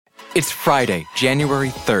It's Friday, January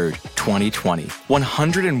 3rd, 2020,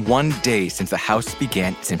 101 days since the House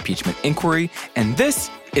began its impeachment inquiry, and this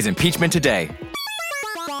is Impeachment Today.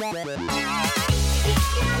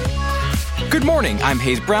 Good morning, I'm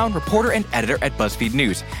Hayes Brown, reporter and editor at BuzzFeed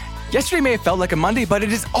News. Yesterday may have felt like a Monday, but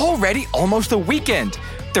it is already almost the weekend.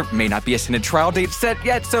 There may not be a Senate trial date set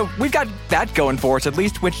yet, so we've got that going for us at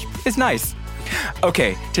least, which is nice.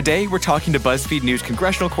 Okay, today we're talking to BuzzFeed News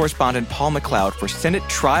congressional correspondent Paul McLeod for Senate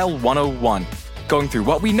Trial 101, going through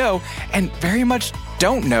what we know and very much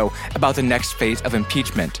don't know about the next phase of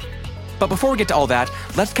impeachment. But before we get to all that,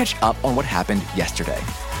 let's catch up on what happened yesterday.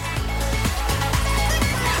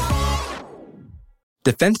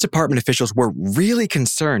 Defense Department officials were really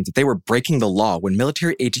concerned that they were breaking the law when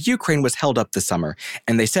military aid to Ukraine was held up this summer,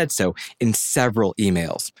 and they said so in several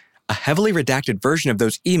emails. A heavily redacted version of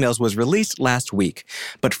those emails was released last week,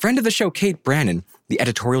 but friend of the show Kate Brannon, the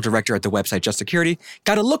editorial director at the website Just Security,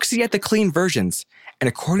 got a look-see at the clean versions. And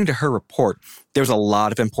according to her report, there was a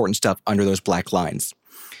lot of important stuff under those black lines.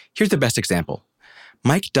 Here's the best example.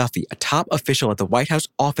 Mike Duffy, a top official at the White House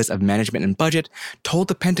Office of Management and Budget, told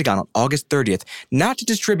the Pentagon on August 30th not to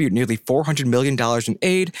distribute nearly $400 million in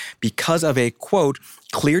aid because of a, quote,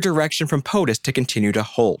 clear direction from POTUS to continue to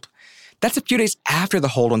hold. That's a few days after the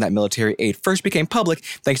hold on that military aid first became public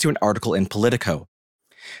thanks to an article in Politico.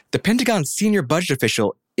 The Pentagon's senior budget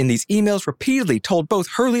official in these emails repeatedly told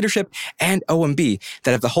both her leadership and OMB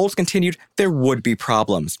that if the holds continued, there would be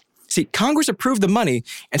problems. See, Congress approved the money,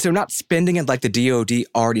 and so not spending it like the DoD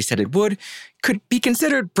already said it would could be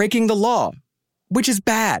considered breaking the law, which is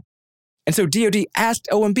bad. And so DoD asked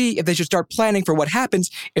OMB if they should start planning for what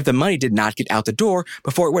happens if the money did not get out the door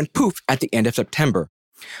before it went poof at the end of September.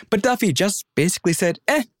 But Duffy just basically said,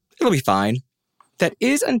 it'll be fine. That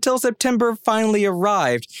is until September finally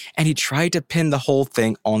arrived, and he tried to pin the whole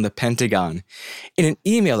thing on the Pentagon. In an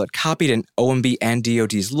email that copied in OMB and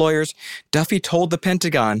DoD's lawyers, Duffy told the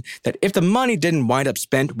Pentagon that if the money didn't wind up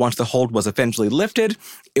spent once the hold was eventually lifted,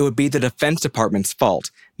 it would be the Defense Department's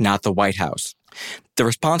fault, not the White House. The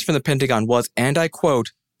response from the Pentagon was, and I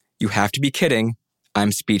quote, "You have to be kidding.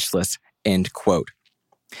 I'm speechless," end quote.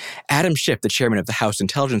 Adam Schiff, the chairman of the House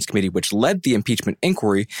Intelligence Committee, which led the impeachment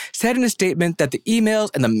inquiry, said in a statement that the emails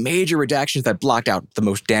and the major redactions that blocked out the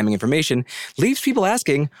most damning information leaves people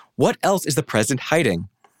asking, what else is the president hiding?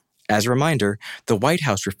 As a reminder, the White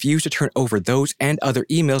House refused to turn over those and other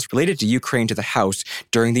emails related to Ukraine to the House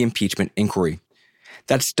during the impeachment inquiry.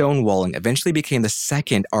 That stonewalling eventually became the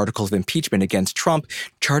second article of impeachment against Trump,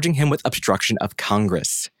 charging him with obstruction of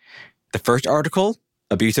Congress. The first article,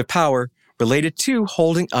 abuse of power, related to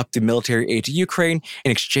holding up the military aid to Ukraine in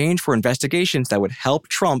exchange for investigations that would help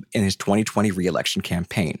Trump in his 2020 re-election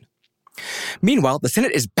campaign. Meanwhile, the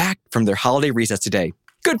Senate is back from their holiday recess today.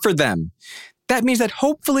 Good for them. That means that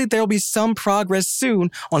hopefully there will be some progress soon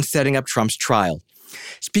on setting up Trump's trial.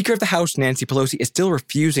 Speaker of the House Nancy Pelosi is still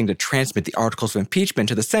refusing to transmit the articles of impeachment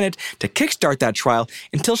to the Senate to kickstart that trial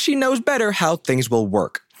until she knows better how things will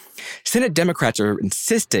work. Senate Democrats are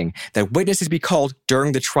insisting that witnesses be called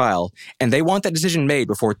during the trial, and they want that decision made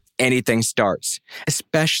before anything starts,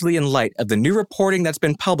 especially in light of the new reporting that's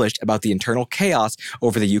been published about the internal chaos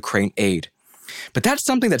over the Ukraine aid. But that's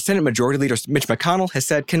something that Senate Majority Leader Mitch McConnell has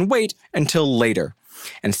said can wait until later.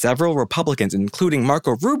 And several Republicans, including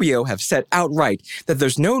Marco Rubio, have said outright that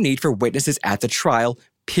there's no need for witnesses at the trial,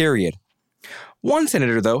 period. One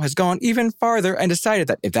senator, though, has gone even farther and decided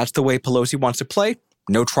that if that's the way Pelosi wants to play,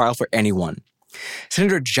 no trial for anyone.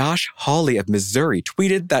 Senator Josh Hawley of Missouri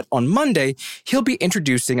tweeted that on Monday, he'll be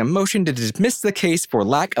introducing a motion to dismiss the case for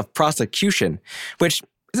lack of prosecution, which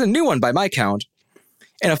is a new one by my count.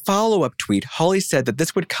 In a follow-up tweet, Hawley said that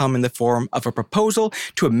this would come in the form of a proposal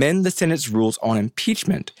to amend the Senate's rules on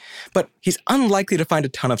impeachment, but he's unlikely to find a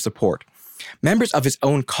ton of support. Members of his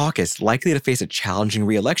own caucus, likely to face a challenging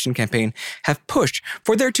re-election campaign, have pushed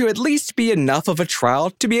for there to at least be enough of a trial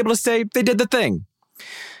to be able to say they did the thing.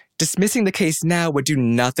 Dismissing the case now would do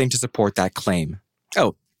nothing to support that claim.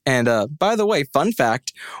 Oh, and by the way, fun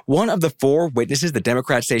fact, one of the 4 witnesses the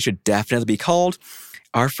Democrats say should definitely be called,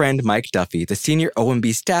 our friend Mike Duffy, the senior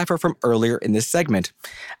OMB staffer from earlier in this segment.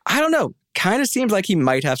 I don't know, kind of seems like he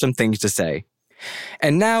might have some things to say.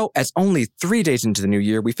 And now, as only 3 days into the new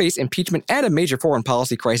year, we face impeachment and a major foreign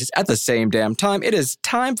policy crisis at the same damn time. It is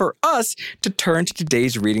time for us to turn to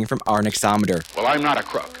today's reading from our Nixometer. Well, I'm not a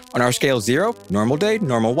crook. On our scale 0, normal day,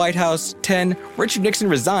 normal White House. 10, Richard Nixon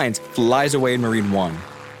resigns, flies away in Marine One.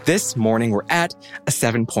 This morning, we're at a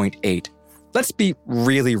 7.8. Let's be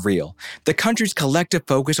really real. The country's collective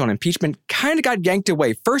focus on impeachment kind of got yanked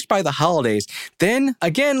away, first by the holidays, then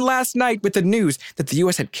again last night with the news that the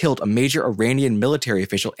U.S. had killed a major Iranian military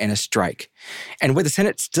official in a strike. And with the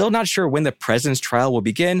Senate still not sure when the president's trial will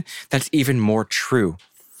begin, that's even more true.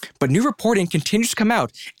 But new reporting continues to come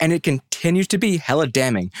out, and it continues to be hella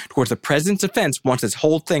damning towards the president's defense once this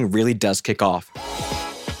whole thing really does kick off.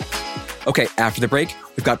 Okay, after the break,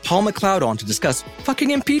 we've got Paul McLeod on to discuss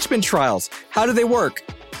fucking impeachment trials. How do they work?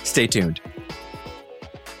 Stay tuned.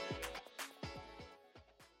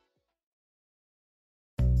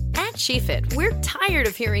 At SheFit, we're tired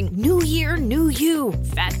of hearing new year, new you,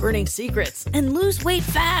 fat-burning secrets, and lose weight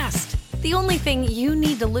fast. The only thing you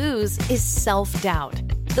need to lose is self-doubt.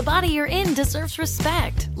 The body you're in deserves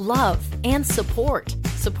respect, love, and support.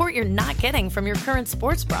 Support you're not getting from your current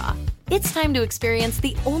sports bra. It's time to experience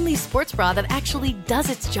the only sports bra that actually does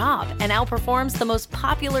its job and outperforms the most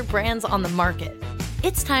popular brands on the market.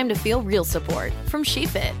 It's time to feel real support from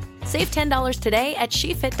SheFit. Save $10 today at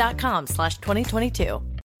SheFit.com/2022.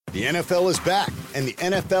 The NFL is back, and the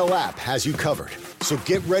NFL app has you covered. So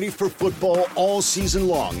get ready for football all season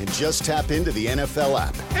long and just tap into the NFL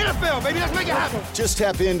app. NFL, baby, let's make it happen. Just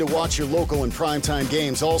tap in to watch your local and primetime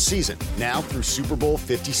games all season, now through Super Bowl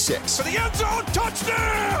 56. For the end zone,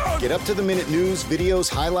 touchdown! Get up-to-the-minute news, videos,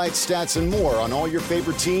 highlights, stats, and more on all your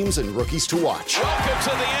favorite teams and rookies to watch. Welcome to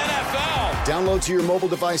the NFL. Download to your mobile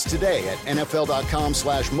device today at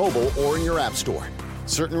NFL.com/mobile or in your app store.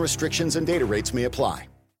 Certain restrictions and data rates may apply.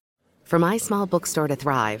 For my small bookstore to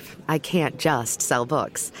thrive, I can't just sell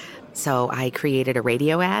books. So I created a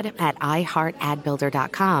radio ad at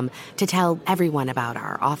iHeartAdBuilder.com to tell everyone about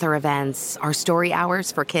our author events, our story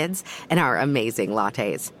hours for kids, and our amazing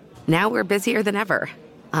lattes. Now we're busier than ever.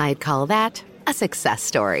 I'd call that a success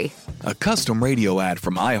story. A custom radio ad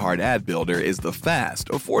from iHeartAdBuilder is the fast,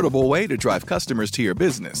 affordable way to drive customers to your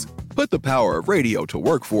business. Put the power of radio to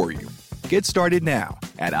work for you. Get started now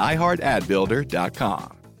at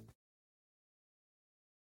iHeartAdBuilder.com.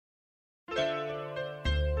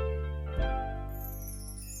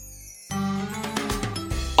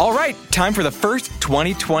 All right, time for the first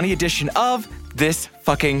 2020 edition of This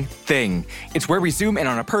Fucking Thing. It's where we zoom in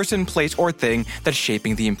on a person, place, or thing that's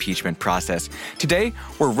shaping the impeachment process. Today,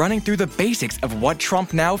 we're running through the basics of what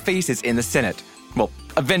Trump now faces in the Senate. Well,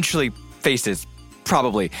 eventually faces,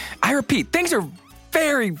 probably. I repeat, things are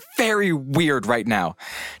very, very weird right now.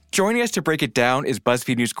 Joining us to break it down is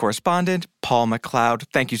BuzzFeed News correspondent Paul McLeod.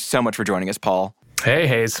 Thank you so much for joining us, Paul. Hey,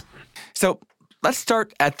 Hayes. So, let's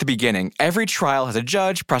start at the beginning. Every trial has a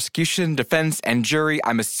judge, prosecution, defense, and jury.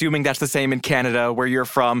 I'm assuming that's the same in Canada, where you're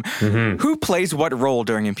from. Mm-hmm. Who plays what role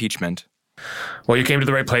during impeachment? Well, you came to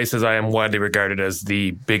the right place, as I am widely regarded as the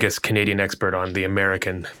biggest Canadian expert on the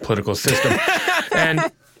American political system.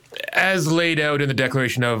 And as laid out in the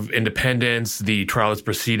Declaration of Independence, the trial is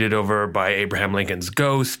preceded over by Abraham Lincoln's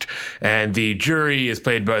ghost, and the jury is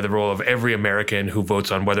played by the role of every American who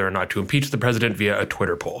votes on whether or not to impeach the president via a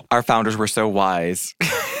Twitter poll. Our founders were so wise.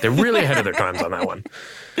 They're really ahead of their times on that one.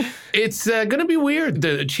 It's going to be weird.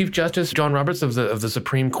 The Chief Justice, John Roberts of the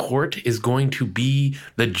Supreme Court, is going to be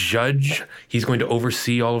the judge. He's going to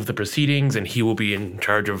oversee all of the proceedings, and he will be in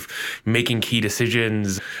charge of making key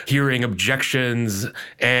decisions, hearing objections.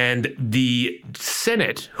 And the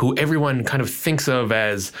Senate, who everyone kind of thinks of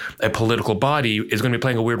as a political body, is going to be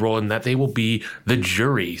playing a weird role in that they will be the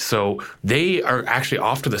jury. So they are actually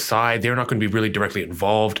off to the side. They're not going to be really directly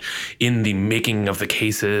involved in the making of the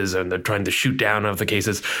cases and the trying to shoot down of the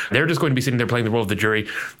cases. They're just going to be sitting there playing the role of the jury.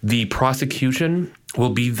 The prosecution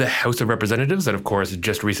will be the House of Representatives that, of course,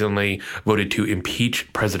 just recently voted to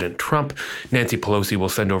impeach President Trump. Nancy Pelosi will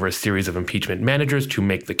send over a series of impeachment managers to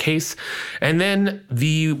make the case. And then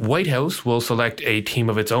the White House will select a team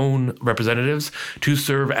of its own representatives to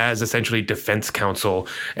serve as essentially defense counsel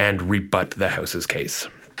and rebut the House's case.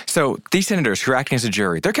 So these senators who are acting as a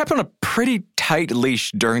jury, they're kept on a pretty tight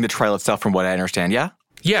leash during the trial itself, from what I understand, yeah?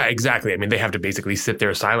 Yeah, exactly. I mean, they have to basically sit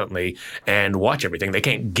there silently and watch everything. They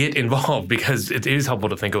can't get involved because it is helpful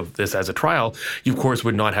to think of this as a trial. You, of course,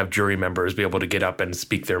 would not have jury members be able to get up and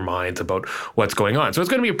speak their minds about what's going on. So it's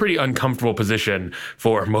going to be a pretty uncomfortable position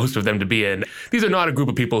for most of them to be in. These are not a group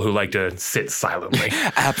of people who like to sit silently.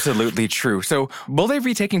 Absolutely true. So will they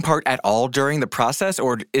be taking part at all during the process,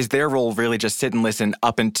 or is their role really just sit and listen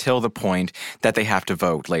up until the point that they have to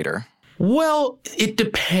vote later? Well, it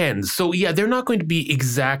depends. So, yeah, they're not going to be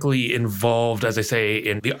exactly involved, as I say,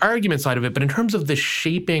 in the argument side of it, but in terms of the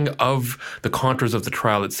shaping of the contours of the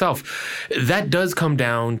trial itself, that does come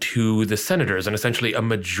down to the senators. And essentially, a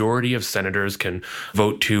majority of senators can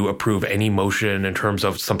vote to approve any motion in terms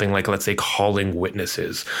of something like, let's say, calling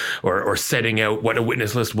witnesses or setting out what a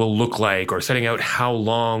witness list will look like or setting out how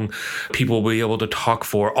long people will be able to talk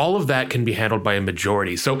for. All of that can be handled by a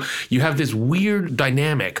majority. So you have this weird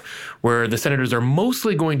dynamic where the senators are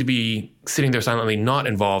mostly going to be sitting there silently, not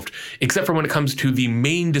involved, except for when it comes to the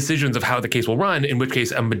main decisions of how the case will run, in which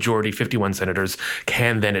case a majority, 51 senators,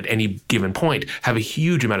 can then at any given point have a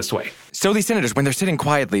huge amount of sway. So these senators, when they're sitting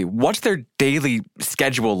quietly, what's their daily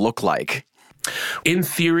schedule look like? In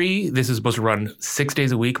theory, this is supposed to run 6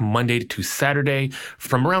 days a week, Monday to Saturday,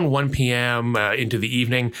 from around 1 p.m. Into the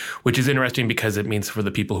evening, which is interesting because it means for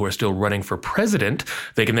the people who are still running for president,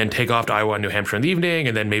 they can then take off to Iowa and New Hampshire in the evening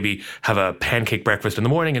and then maybe have a pancake breakfast in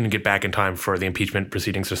the morning and get back in time for the impeachment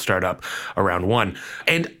proceedings to start up around 1.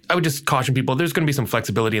 And I would just caution people, there's going to be some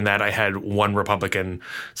flexibility in that. I had one Republican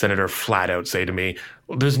senator flat out say to me,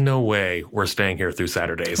 there's no way we're staying here through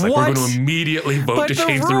Saturdays. Like, we're going to immediately vote to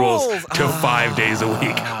change the rules to 5 days a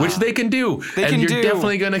week, which they can do. And you're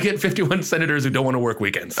definitely going to get 51 senators who don't want to work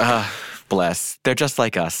weekends. Bless. They're just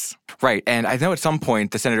like us. Right. And I know at some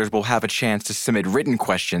point the senators will have a chance to submit written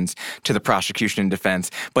questions to the prosecution and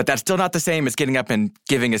defense, but that's still not the same as getting up and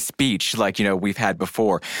giving a speech like, we've had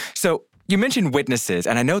before. So you mentioned witnesses,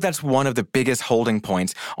 and I know that's one of the biggest holding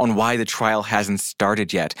points on why the trial hasn't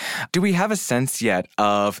started yet. Do we have a sense yet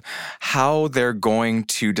of how they're going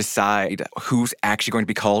to decide who's actually going to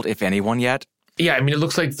be called, if anyone, yet? Yeah, I mean, it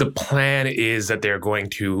looks like the plan is that they're going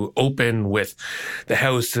to open with the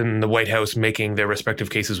House and the White House making their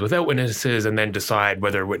respective cases without witnesses and then decide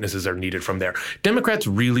whether witnesses are needed from there. Democrats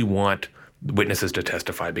really want witnesses to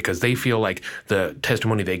testify because they feel like the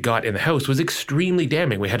testimony they got in the House was extremely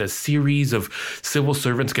damning. We had a series of civil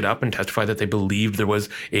servants get up and testify that they believed there was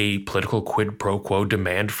a political quid pro quo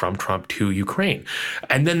demand from Trump to Ukraine.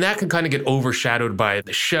 And then that can kind of get overshadowed by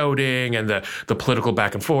the shouting and the political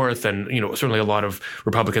back and forth. And, certainly a lot of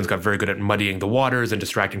Republicans got very good at muddying the waters and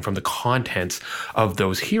distracting from the contents of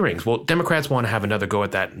those hearings. Well, Democrats want to have another go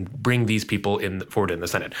at that and bring these people forward in the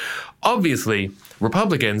Senate. Obviously,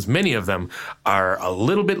 Republicans, many of them, are a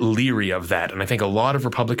little bit leery of that. And I think a lot of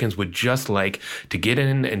Republicans would just like to get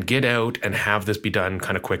in and get out and have this be done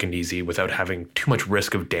kind of quick and easy without having too much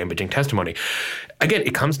risk of damaging testimony. Again,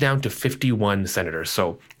 it comes down to 51 senators.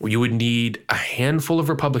 So you would need a handful of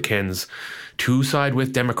Republicans to side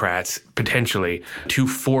with Democrats, potentially, to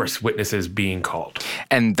force witnesses being called.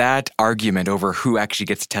 And that argument over who actually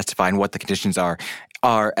gets to testify and what the conditions are,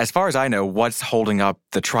 as far as I know, what's holding up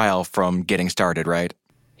the trial from getting started, right?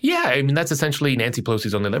 Yeah, I mean, that's essentially Nancy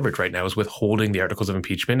Pelosi's only leverage right now is withholding the articles of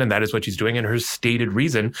impeachment, and that is what she's doing. And her stated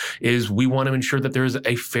reason is we want to ensure that there is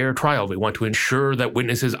a fair trial. We want to ensure that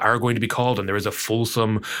witnesses are going to be called, and there is a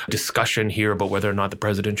fulsome discussion here about whether or not the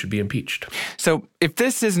president should be impeached. So if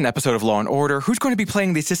this is an episode of Law and Order, who's going to be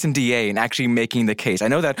playing the assistant DA and actually making the case? I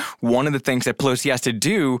know that one of the things that Pelosi has to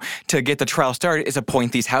do to get the trial started is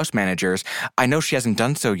appoint these House managers. I know she hasn't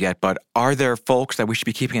done so yet, but are there folks that we should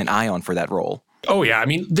be keeping an eye on for that role? Oh, yeah. I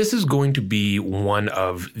mean, this is going to be one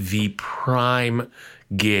of the prime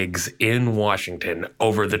gigs in Washington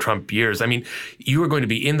over the Trump years. I mean, you are going to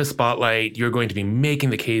be in the spotlight. You're going to be making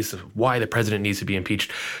the case of why the president needs to be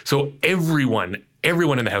impeached. So everyone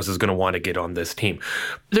in the House is going to want to get on this team.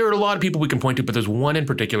 There are a lot of people we can point to, but there's one in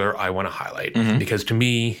particular I want to highlight because to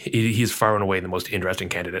me, he's far and away the most interesting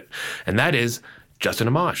candidate. And that is Justin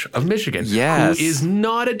Amash of Michigan, who is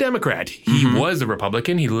not a Democrat. He was a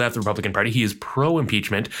Republican. He left the Republican Party. He is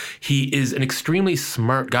pro-impeachment. He is an extremely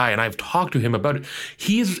smart guy, and I've talked to him about it.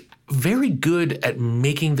 He is very good at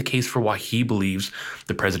making the case for why he believes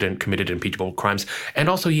the president committed impeachable crimes. And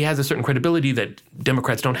also he has a certain credibility that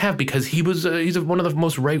Democrats don't have because he's one of the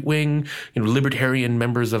most right-wing, libertarian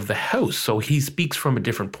members of the House. So he speaks from a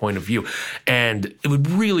different point of view. And it would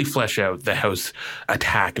really flesh out the House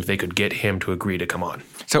attack if they could get him to agree to come on.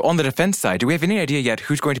 So on the defense side, do we have any idea yet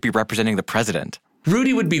who's going to be representing the president?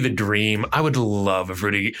 Rudy would be the dream. I would love if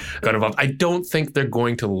Rudy got involved. I don't think they're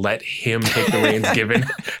going to let him take the reins, given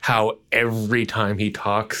how every time he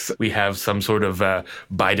talks, we have some sort of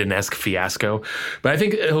Biden-esque fiasco. But I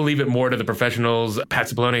think he'll leave it more to the professionals. Pat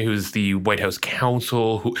Cipollone, who's the White House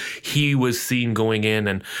counsel, who he was seen going in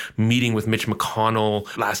and meeting with Mitch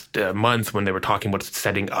McConnell last month when they were talking about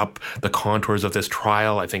setting up the contours of this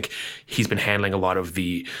trial. I think he's been handling a lot of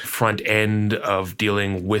the front end of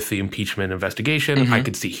dealing with the impeachment investigation. investigation. I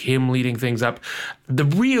could see him leading things up. The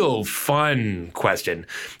real fun question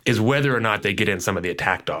is whether or not they get in some of the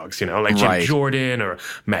attack dogs, like Jim Jordan or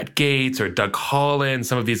Matt Gaetz or Doug Collins,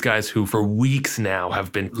 some of these guys who for weeks now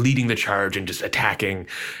have been leading the charge and just attacking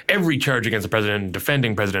every charge against the president and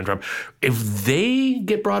defending President Trump. If they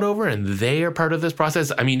get brought over and they are part of this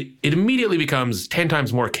process, I mean, it immediately becomes 10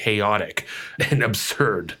 times more chaotic and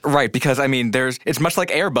absurd. Right, because, it's much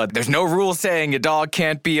like Air Bud. There's no rule saying a dog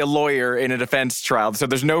can't be a lawyer in a defense trial. So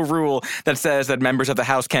there's no rule that says that members of the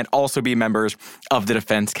House can't also be members of the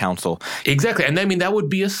defense council. Exactly. And that would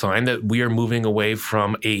be a sign that we are moving away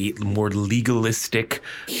from a more legalistic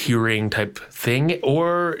hearing type thing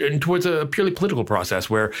or towards a purely political process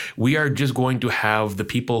where we are just going to have the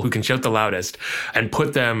people who can shout the loudest and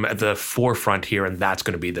put them at the forefront here, and that's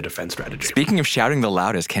going to be the defense strategy. Speaking of shouting the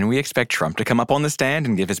loudest, can we expect Trump to come up on the stand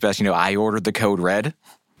and give his best, I ordered the code red?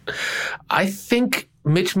 I think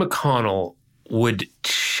Mitch McConnell would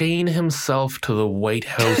chain himself to the White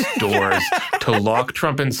House doors to lock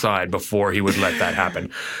Trump inside before he would let that happen.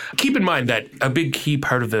 Keep in mind that a big key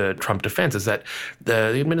part of the Trump defense is that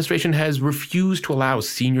the administration has refused to allow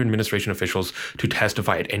senior administration officials to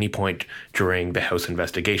testify at any point during the House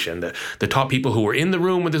investigation. The top people who were in the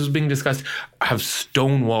room when this was being discussed have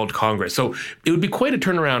stonewalled Congress. So it would be quite a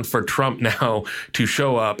turnaround for Trump now to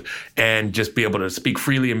show up and just be able to speak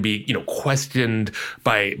freely and be, questioned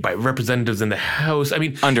by representatives in the House.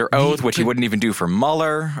 Under oath, which he wouldn't even do for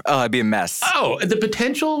Mueller. It'd be a mess. Oh, the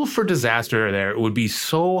potential for disaster there would be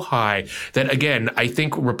so high that, again, I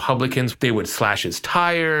think Republicans, they would slash his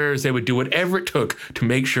tires. They would do whatever it took to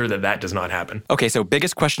make sure that does not happen. Okay, so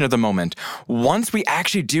biggest question of the moment. Once we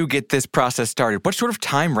actually do get this process started, what sort of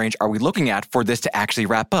time range are we looking at for this to actually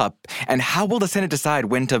wrap up? And how will the Senate decide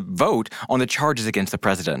when to vote on the charges against the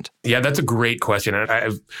president? Yeah, that's a great question.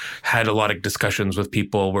 I've had a lot of discussions with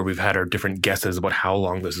people where we've had our different guesses about how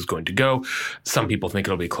long this is going to go. Some people think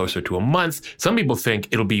it'll be closer to a month. Some people think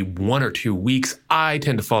it'll be 1 or 2 weeks. I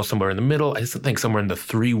tend to fall somewhere in the middle. I think somewhere in the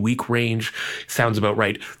 3-week range sounds about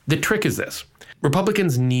right. The trick is this.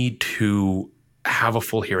 Republicans need to have a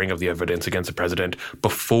full hearing of the evidence against the president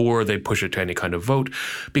before they push it to any kind of vote,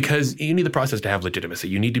 because you need the process to have legitimacy.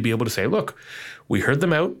 You need to be able to say, look, we heard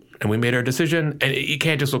them out and we made our decision, and it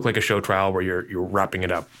can't just look like a show trial where you're wrapping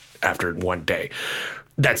it up after one day.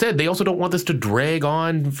 That said, they also don't want this to drag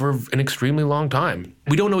on for an extremely long time.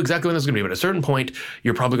 We don't know exactly when this is going to be, but at a certain point,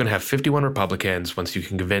 you're probably going to have 51 Republicans. Once you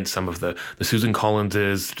can convince some of the Susan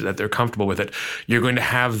Collinses that they're comfortable with it, you're going to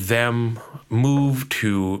have them move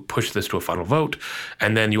to push this to a final vote,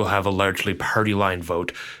 and then you will have a largely party line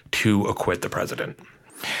vote to acquit the president.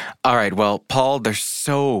 All right. Well, Paul, there's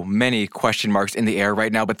so many question marks in the air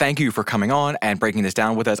right now, but thank you for coming on and breaking this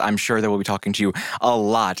down with us. I'm sure that we'll be talking to you a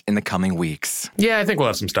lot in the coming weeks. Yeah, I think we'll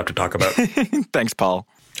have some stuff to talk about. Thanks, Paul.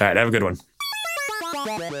 All right. Have a good one.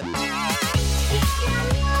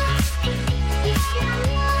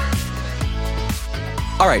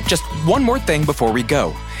 All right. Just one more thing before we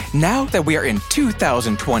go. Now that we are in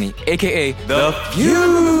 2020, aka the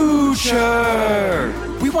future,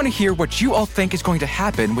 we want to hear what you all think is going to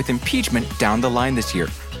happen with impeachment down the line this year.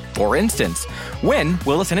 For instance, when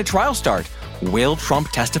will the Senate trial start? Will Trump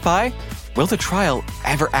testify? Will the trial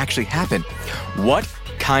ever actually happen? What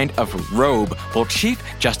kind of robe will Chief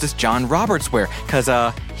Justice John Roberts wear? Because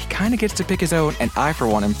he kind of gets to pick his own, and I, for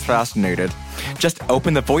one, am fascinated. Just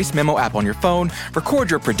open the voice memo app on your phone,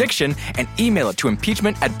 record your prediction, and email it to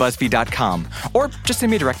impeachment@buzzfeed.com. Or just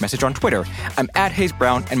send me a direct message on Twitter. I'm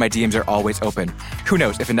 @HayesBrown, and my DMs are always open. Who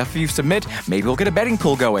knows, if enough of you submit, maybe we'll get a betting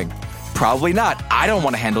pool going. Probably not. I don't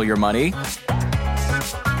want to handle your money.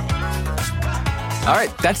 All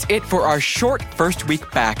right, that's it for our short first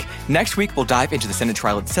week back. Next week, we'll dive into the Senate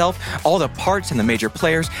trial itself, all the parts and the major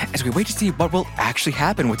players, as we wait to see what will actually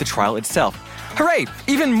happen with the trial itself. Hooray!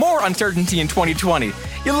 Even more uncertainty in 2020.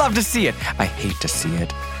 You'll love to see it. I hate to see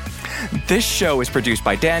it. This show is produced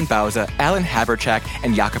by Dan Bauza, Alan Haberchak,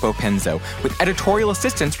 and Jacopo Penzo, with editorial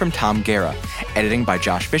assistance from Tom Guerra. Editing by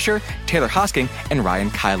Josh Fisher, Taylor Hosking, and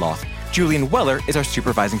Ryan Kyloth. Julian Weller is our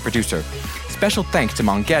supervising producer. Special thanks to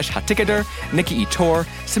Mangesh Hattikudur, Nikki Etor,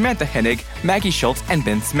 Samantha Hennig, Maggie Schultz, and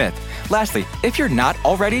Ben Smith. Lastly, if you're not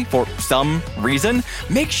already, for some reason,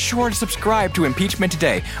 make sure to subscribe to Impeachment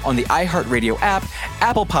Today on the iHeartRadio app,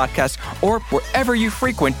 Apple Podcasts, or wherever you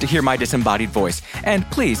frequent to hear my disembodied voice. And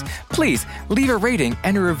please, please leave a rating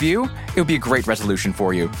and a review. It would be a great resolution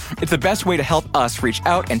for you. It's the best way to help us reach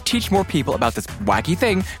out and teach more people about this wacky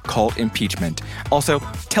thing called impeachment. Also,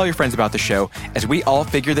 tell your friends about the show as we all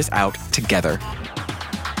figure this out together.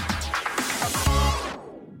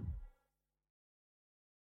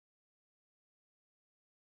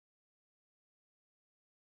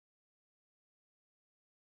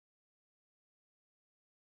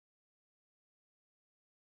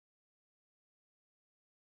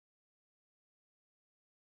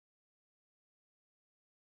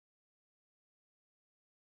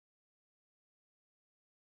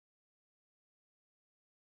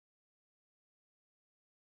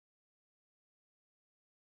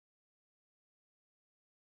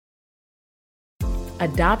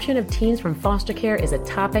 Adoption of teens from foster care is a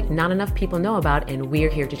topic not enough people know about, and we're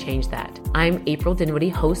here to change that. I'm April Dinwiddie,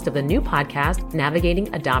 host of the new podcast,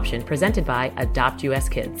 Navigating Adoption, presented by Adopt US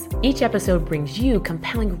Kids. Each episode brings you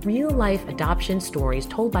compelling real-life adoption stories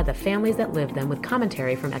told by the families that live them with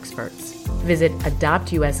commentary from experts. Visit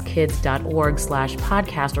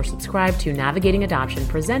adoptuskids.org/podcast or subscribe to Navigating Adoption,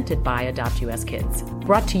 presented by Adopt US Kids.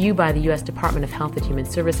 Brought to you by the U.S. Department of Health and Human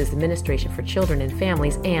Services Administration for Children and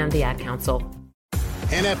Families and the Ad Council.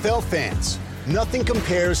 NFL fans, nothing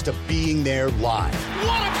compares to being there live.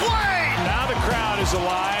 What a play! Now the crowd is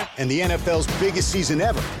alive. And the NFL's biggest season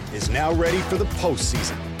ever is now ready for the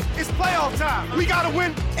postseason. It's playoff time. We got to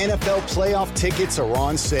win. NFL playoff tickets are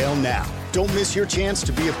on sale now. Don't miss your chance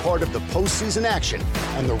to be a part of the postseason action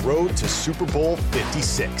on the road to Super Bowl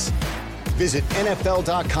 56. Visit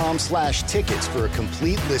NFL.com/tickets for a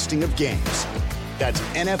complete listing of games. That's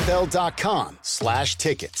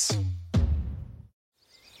NFL.com/tickets.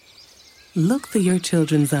 Look through your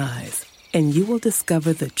children's eyes, and you will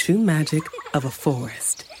discover the true magic of a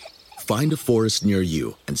forest. Find a forest near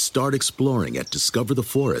you and start exploring at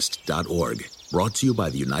discovertheforest.org. Brought to you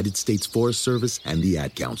by the United States Forest Service and the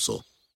Ad Council.